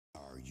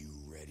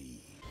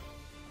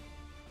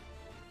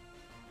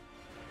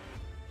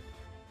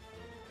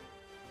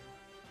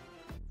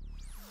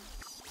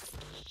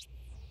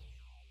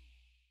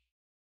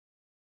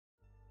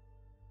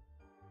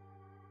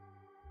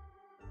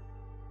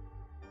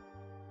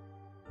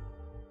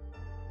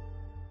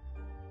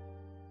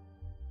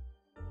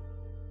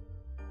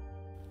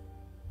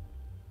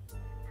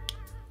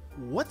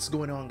What's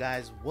going on,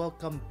 guys?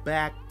 Welcome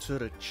back to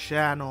the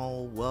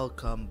channel.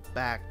 Welcome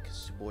back.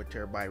 It's your boy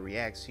Terabyte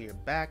Reacts here,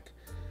 back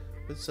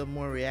with some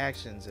more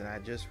reactions, and I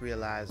just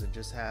realized I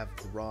just have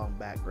the wrong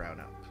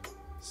background up.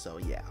 So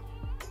yeah,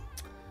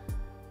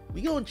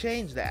 we gonna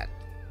change that.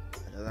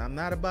 I'm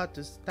not about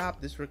to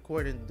stop this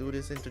recording and do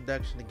this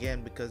introduction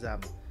again because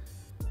I'm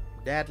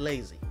that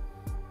lazy.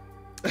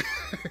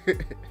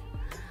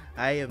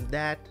 I am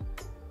that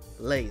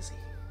lazy.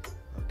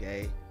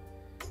 Okay,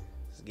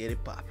 let's get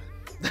it popping.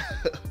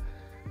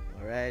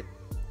 All right,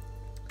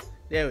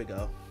 there we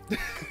go.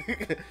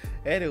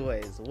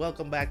 Anyways,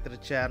 welcome back to the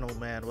channel,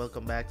 man.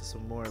 Welcome back to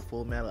some more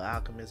Fullmetal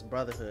Alchemist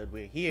Brotherhood.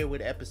 We're here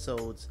with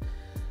episodes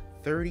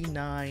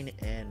 39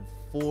 and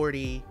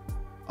 40.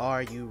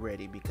 Are you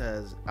ready?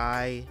 Because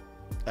I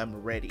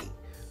am ready.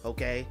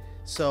 Okay,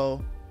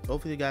 so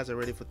hopefully you guys are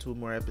ready for 2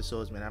 more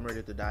episodes, man. I'm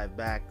ready to dive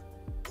back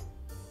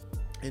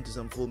into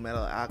some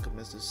Fullmetal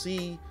Alchemist to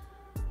see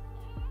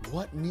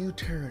what new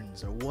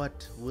turns or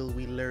what will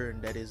we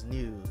learn that is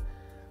new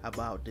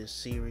about this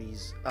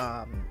series.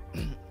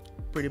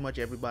 Pretty much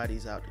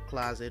everybody's out the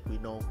closet. We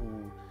know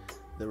who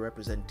the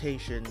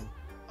representation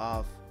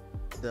of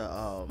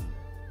the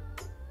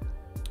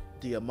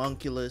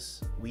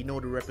homunculus. We know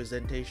the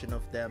representation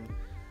of them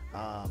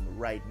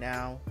right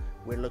now.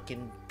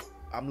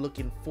 I'm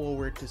looking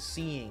forward to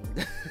seeing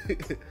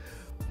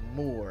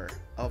more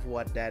of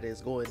what that is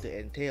going to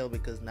entail,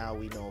 because now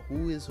we know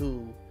who is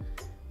who.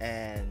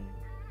 And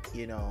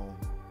you know,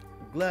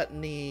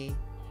 gluttony,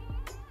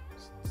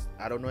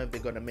 I don't know if they're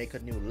gonna make a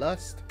new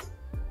lust,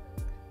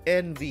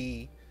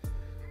 envy,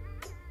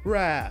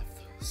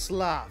 wrath,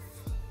 sloth,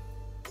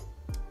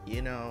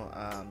 you know,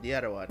 the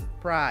other one,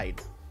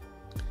 pride.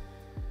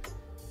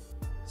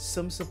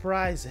 Some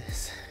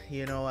surprises,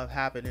 you know, have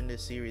happened in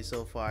this series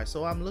so far,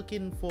 so I'm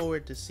looking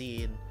forward to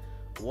seeing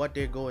what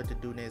they're going to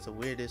do next, or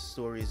where this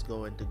story is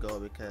going to go,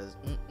 because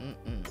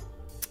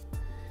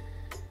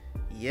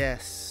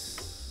yes,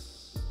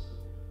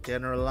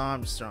 General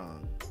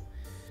Armstrong,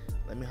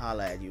 let me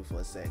holler at you for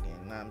a second.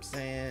 You know what I'm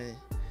saying?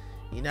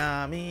 You know what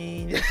I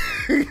mean?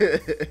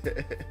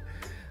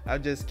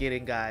 I'm just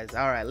kidding, guys.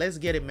 All right, let's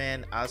get it,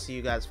 man. I'll see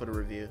you guys for the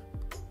review.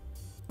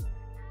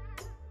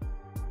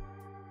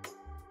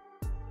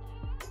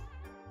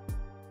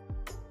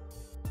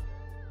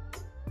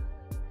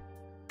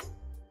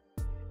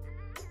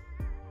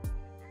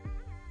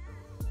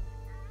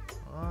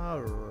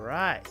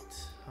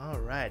 All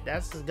right,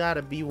 that's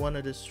gotta be one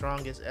of the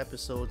strongest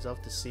episodes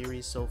of the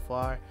series so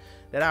far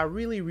that I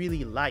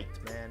really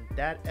liked, man.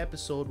 That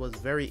episode was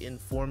very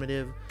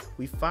informative.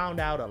 We found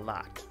out a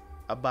lot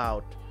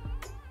about,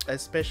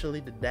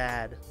 especially the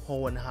dad,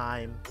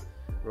 Hohenheim,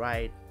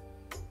 right?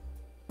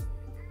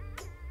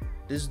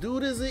 This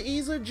dude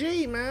he's a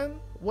G, man.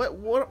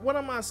 What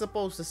am I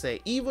supposed to say?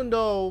 Even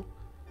though,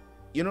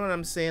 you know what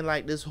I'm saying,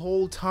 like this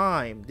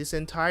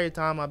entire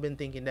time I've been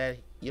thinking that,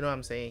 you know what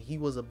I'm saying, he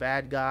was a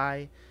bad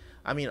guy.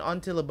 I mean,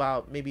 until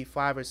about maybe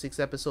 5 or 6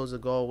 episodes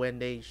ago, when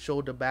they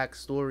showed the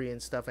backstory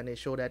and stuff, and they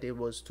showed that it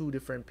was 2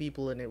 different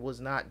people and it was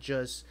not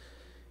just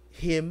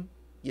him.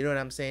 You know what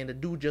I'm saying? The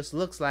dude just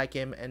looks like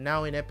him. And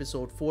now in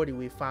episode 40,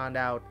 we found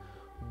out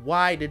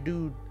why the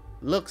dude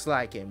looks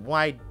like him.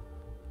 Why,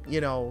 you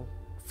know,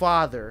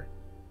 father,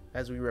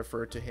 as we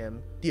refer to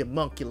him, the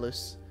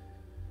homunculus,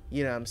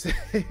 you know what I'm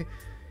saying?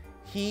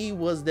 He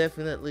was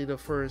definitely the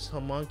first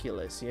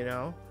homunculus, you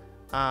know?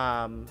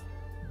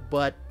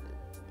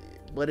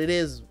 But it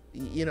is,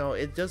 you know,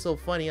 it's just so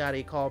funny how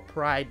they call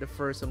Pride the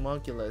first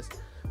homunculus,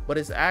 but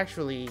it's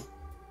actually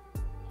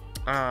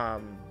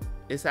Father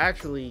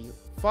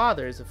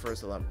is the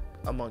first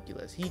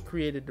homunculus. He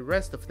created the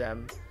rest of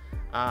them.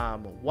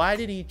 Why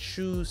did he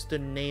choose to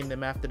name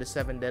them after the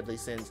 7 deadly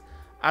sins?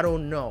 I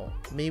don't know.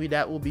 Maybe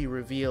that will be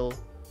revealed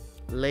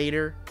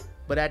later.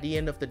 But at the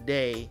end of the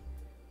day,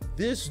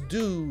 this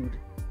dude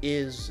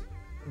is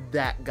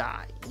that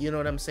guy. You know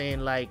what I'm saying?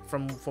 Like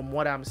from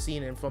what I'm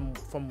seeing and from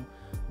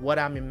what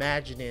I'm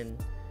imagining,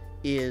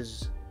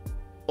 is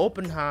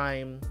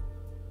Hohenheim,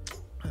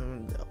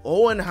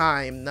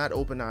 not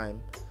Oppenheim.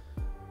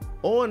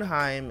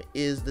 Hohenheim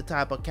is the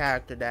type of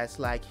character that's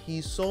like,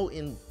 he's so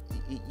you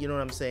know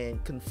what I'm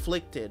saying,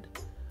 conflicted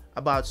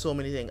about so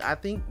many things. I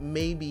think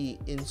maybe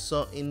in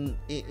certain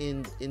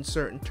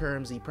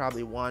terms he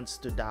probably wants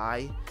to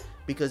die,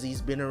 because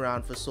he's been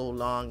around for so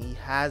long. He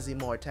has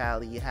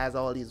immortality. He has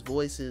all these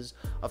voices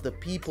of the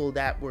people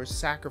that were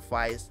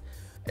sacrificed,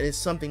 and it's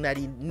something that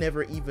he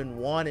never even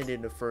wanted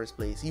in the first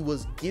place. He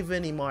was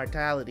given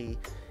immortality.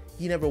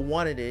 He never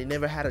wanted it. He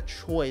never had a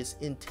choice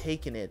in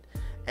taking it.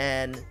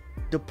 And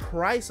the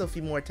price of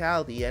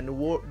immortality and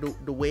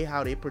the way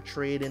how they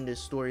portray it in this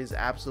story is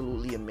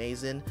absolutely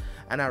amazing,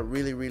 and I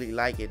really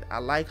like it. I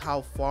like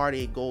how far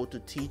they go to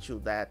teach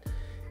you that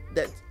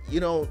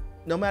you know,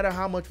 no matter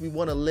how much we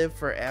want to live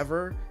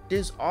forever,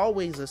 there's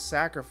always a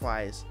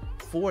sacrifice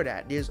for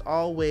that. There's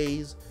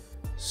always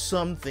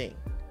something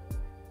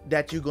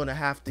that you're gonna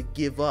have to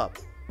give up,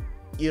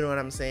 you know what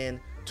I'm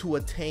saying, to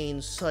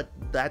attain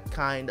that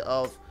kind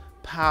of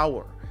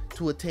power,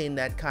 to attain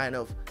that kind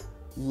of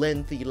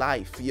lengthy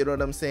life, you know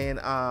what I'm saying,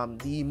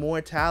 the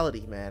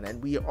immortality, man.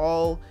 And we are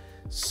all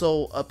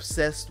so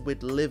obsessed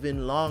with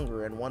living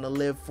longer and want to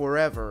live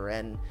forever.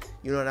 And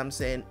you know what I'm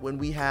saying,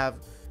 when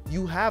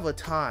you have a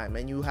time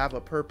and you have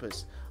a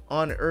purpose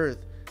on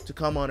earth, to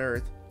come on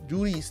earth,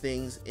 do these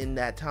things in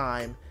that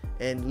time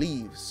and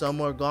leave.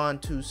 Some are gone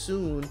too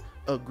soon,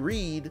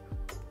 agreed,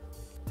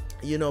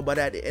 you know, but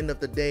at the end of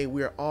the day,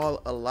 we're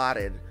all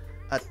allotted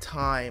a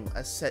time,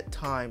 a set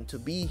time to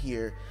be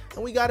here,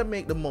 and we got to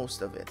make the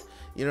most of it,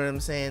 you know what I'm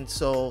saying.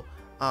 So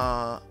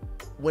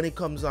when it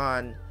comes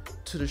on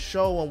to the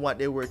show and what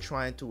they were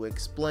trying to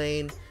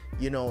explain,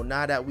 you know,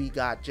 now that we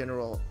got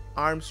General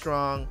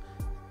Armstrong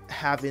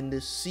having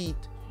this seat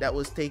that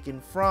was taken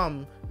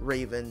from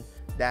Raven,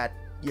 that,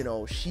 you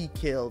know, she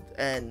killed,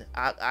 and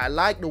I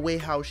like the way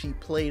how she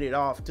played it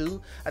off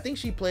too. I think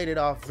she played it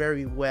off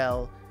very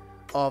well,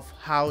 of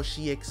how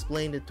she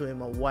explained it to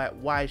him and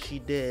why she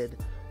did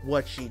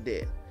what she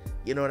did,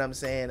 you know what I'm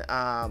saying,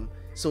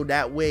 so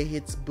that way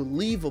it's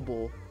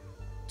believable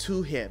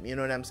to him, you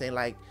know what I'm saying.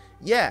 Like,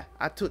 yeah,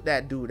 I took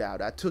that dude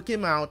out, I took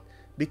him out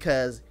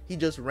because he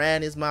just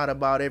ran his mouth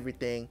about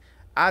everything.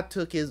 I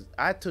took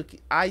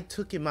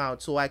him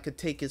out so I could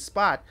take his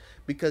spot,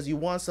 because you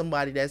want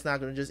somebody that's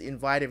not going to just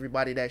invite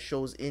everybody that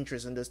shows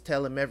interest and just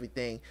tell him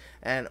everything.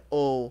 And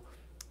oh,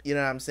 you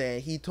know what I'm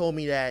saying, he told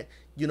me that,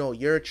 you know,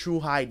 your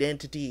true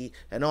identity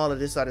and all of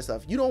this other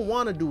stuff. You don't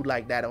want to do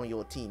like that on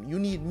your team. You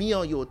need me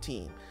on your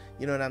team,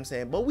 you know what I'm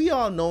saying. But we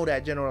all know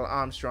that General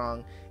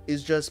Armstrong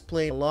is just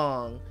playing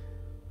along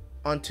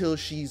until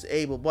she's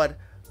able. But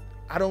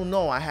I don't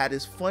know, I have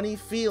this funny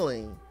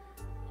feeling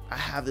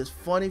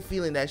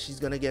that she's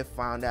gonna get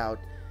found out,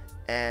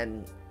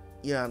 and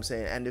you know what I'm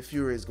saying, and the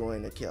Fury is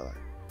going to kill her.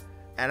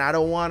 And I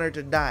don't want her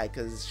to die,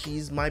 because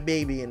she's my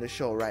baby in the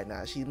show right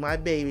now. She's my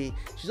baby.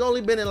 She's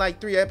only been in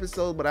like 3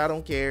 episodes, but I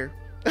don't care.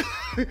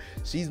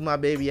 She's my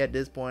baby at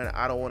this point.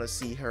 I don't want to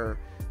see her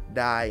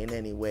die in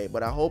any way.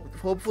 But I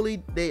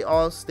hopefully they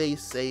all stay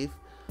safe.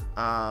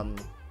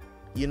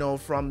 You know,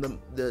 from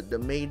the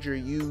Major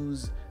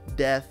U's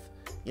death,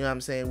 you know what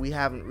I'm saying, we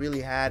haven't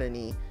really had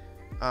any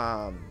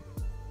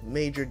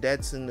major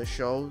deaths in the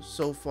show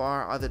so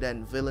far, other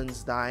than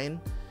villains dying.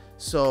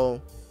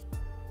 So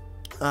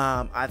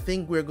I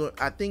think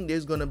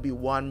there's gonna be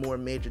one more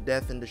major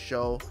death in the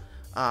show,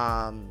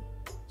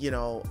 you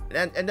know,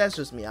 and that's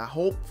just me.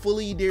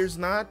 Hopefully there's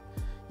not,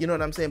 you know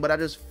what I'm saying, but I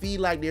just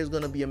feel like there's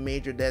gonna be a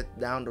major death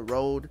down the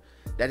road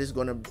that is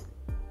gonna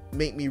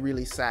make me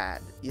really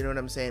sad, you know what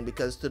I'm saying,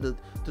 because to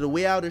the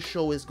way how the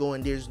show is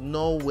going, there's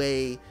no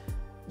way,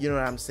 you know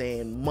what I'm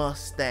saying,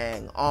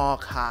 Mustang,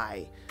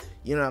 Hawkeye,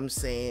 you know what I'm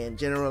saying,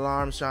 General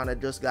Armstrong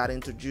that just got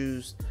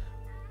introduced,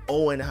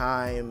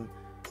 Owenheim,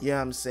 you know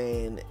what I'm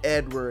saying,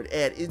 Ed,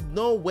 it's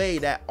no way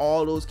that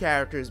all those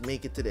characters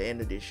make it to the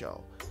end of this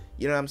show,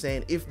 you know what I'm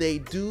saying. If they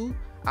do,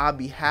 I'll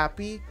be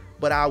happy,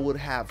 but I would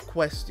have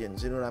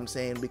questions, you know what I'm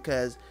saying,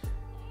 because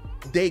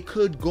they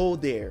could go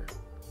there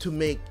to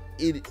make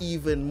it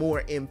even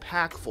more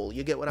impactful,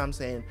 you get what I'm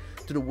saying,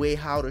 to the way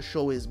how the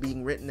show is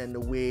being written and the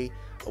way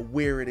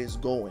where it is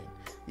going,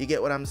 you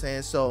get what I'm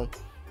saying. So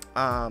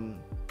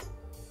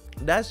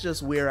that's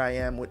just where I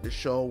am with the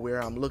show,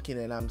 where I'm looking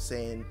and I'm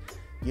saying,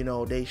 you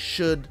know, they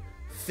should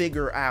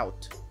figure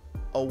out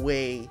a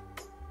way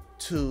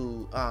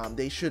to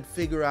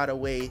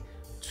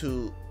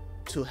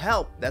to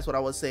help. That's what I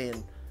was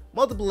saying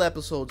multiple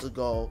episodes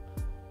ago.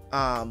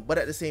 But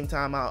at the same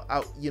time, I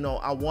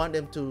want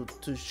them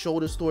to show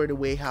the story the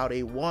way how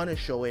they want to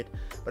show it.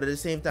 But at the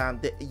same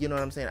time, you know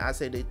what I'm saying, I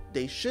say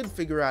they should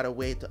figure out a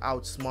way to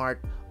outsmart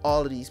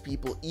all of these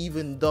people,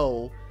 even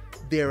though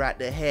they're at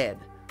the head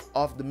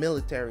of the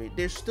military.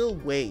 There's still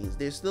ways,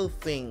 there's still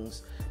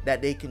things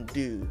that they can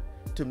do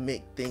to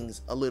make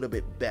things a little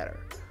bit better,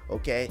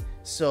 okay?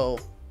 So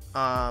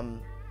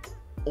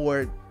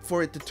or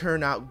for it to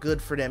turn out good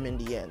for them in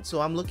the end.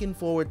 So I'm looking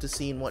forward to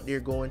seeing what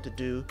they're going to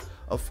do,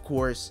 of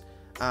course,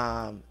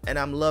 and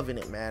I'm loving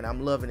it, man.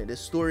 I'm loving it. This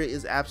story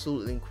is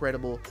absolutely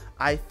incredible.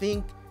 I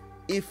think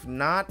if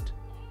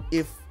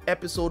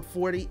episode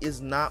 40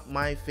 is not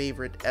my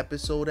favorite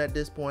episode at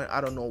this point, I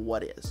don't know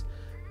what is.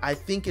 I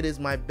think it is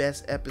my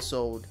best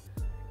episode.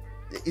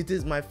 It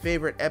is my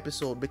favorite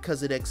episode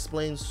because it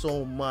explains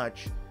so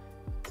much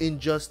in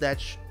just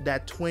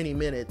that 20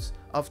 minutes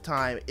of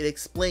time. It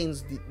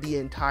explains the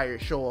entire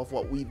show of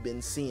what we've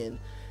been seeing.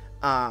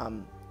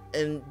 And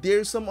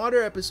there's some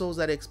other episodes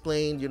that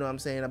explain, you know what I'm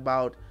saying,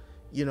 about,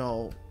 you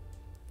know,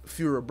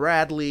 Fuhrer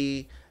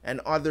Bradley and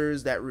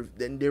others that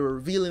they were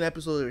revealing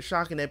episodes, they were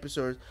shocking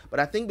episodes. But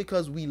I think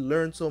because we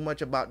learned so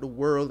much about the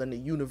world and the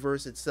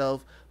universe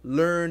itself,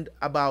 learned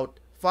about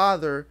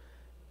Father,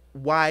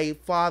 why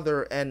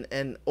Father and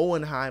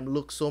Owenheim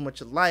look so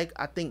much alike,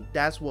 I think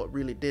that's what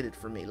really did it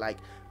for me. Like,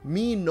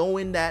 me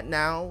knowing that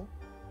now,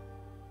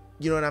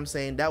 you know what I'm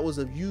saying, that was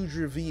a huge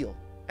reveal,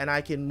 and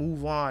I can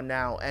move on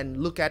now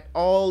and look at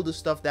all the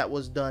stuff that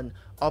was done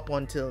up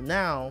until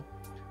now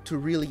to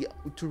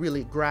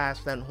really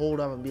grasp and hold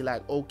up and be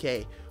like,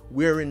 okay,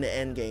 we're in the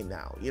end game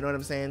now, you know what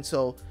I'm saying.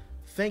 So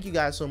Thank you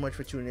guys so much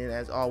for tuning in.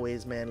 As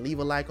always, man, leave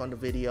a like on the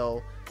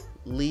video,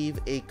 leave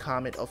a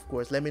comment, of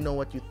course. Let me know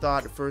what you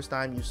thought the first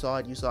time you saw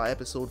it. You saw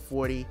episode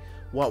 40.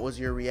 What was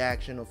your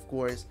reaction, of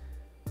course?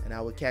 And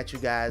I will catch you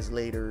guys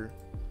later.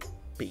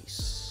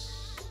 Peace.